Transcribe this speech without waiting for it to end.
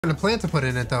And a plant to put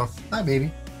in it though. Hi,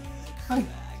 baby. Hi.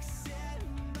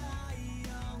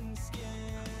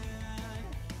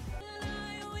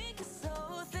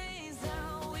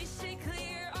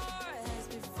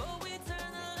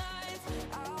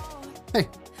 Hey.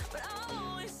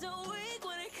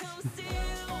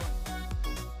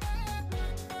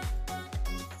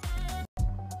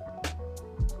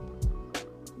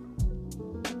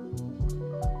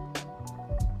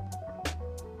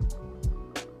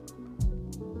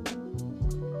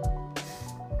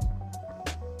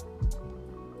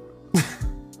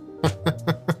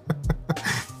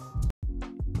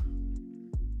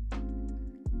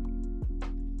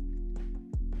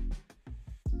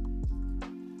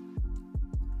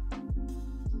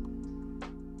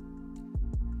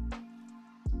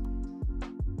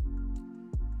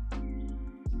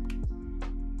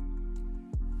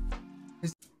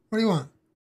 What do you want?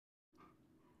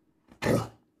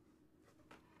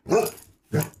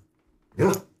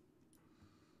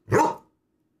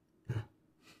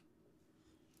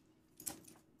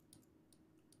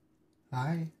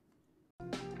 Hi.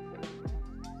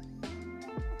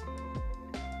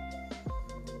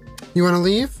 You want to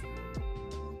leave?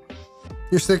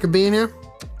 You're sick of being here?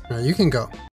 No, you can go.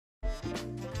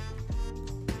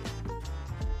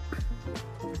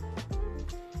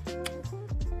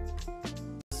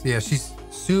 Yeah, she's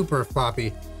super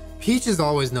floppy. Peach is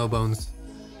always no bones.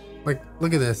 Like,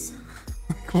 look at this.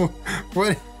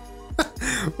 What?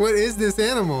 What is this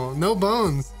animal? No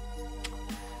bones.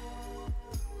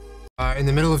 In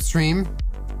the middle of stream,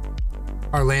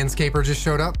 our landscaper just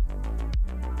showed up.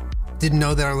 Didn't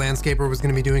know that our landscaper was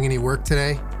going to be doing any work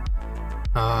today.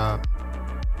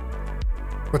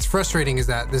 What's frustrating is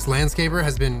that this landscaper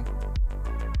has been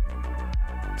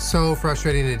so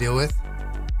frustrating to deal with.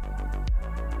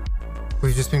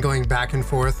 We've just been going back and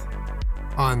forth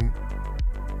on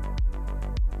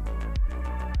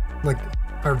like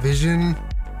our vision.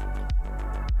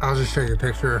 I'll just show you a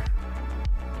picture.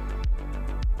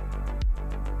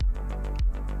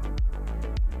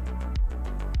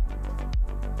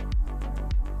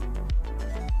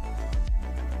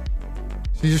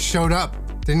 She just showed up,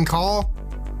 didn't call,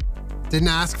 didn't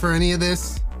ask for any of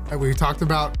this. We talked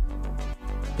about,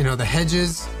 you know, the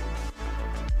hedges.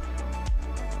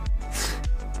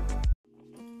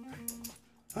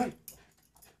 Hi.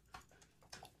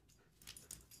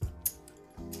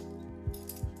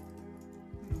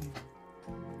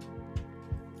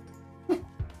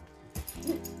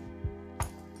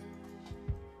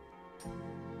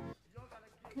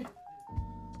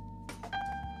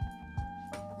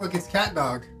 Look, it's cat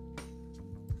dog.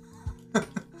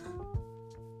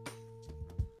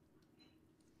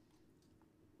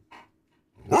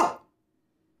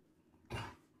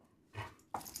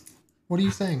 What are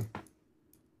you saying?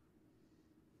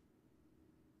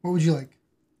 What would you like?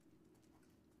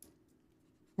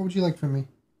 What would you like from me?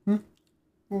 Hmm?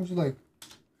 What would you like?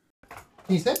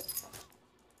 Can you sit?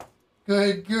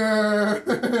 Good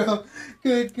girl.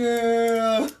 Good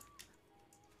girl.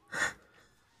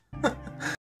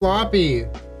 Floppy.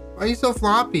 Why are you so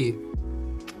floppy?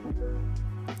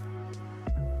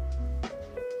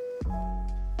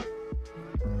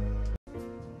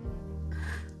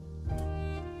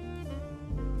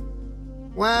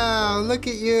 Wow, look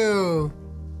at you.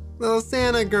 Little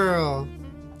Santa girl.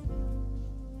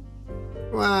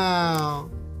 Wow.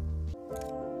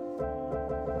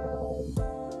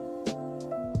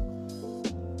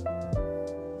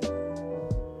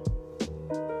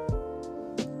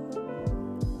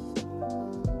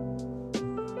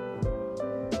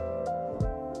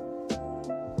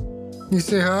 You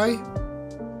say hi?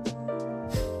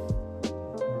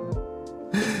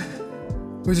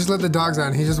 We just let the dogs out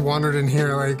and he just wandered in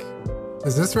here like,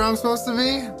 is this where I'm supposed to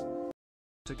be?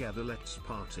 Together let's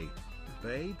party.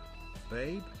 Babe,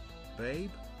 babe, babe.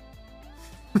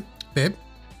 Babe,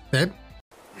 babe.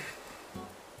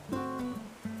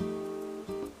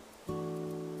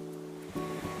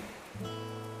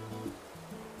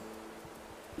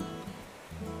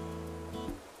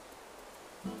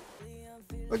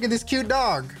 Look at this cute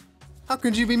dog. How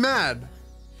could you be mad?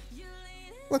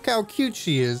 Look how cute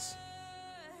she is.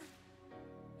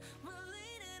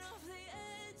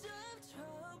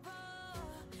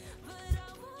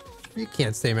 You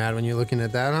can't stay mad when you're looking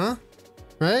at that, huh?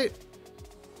 Right?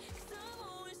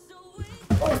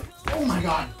 Oh my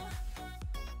God.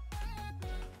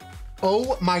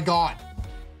 Oh my God.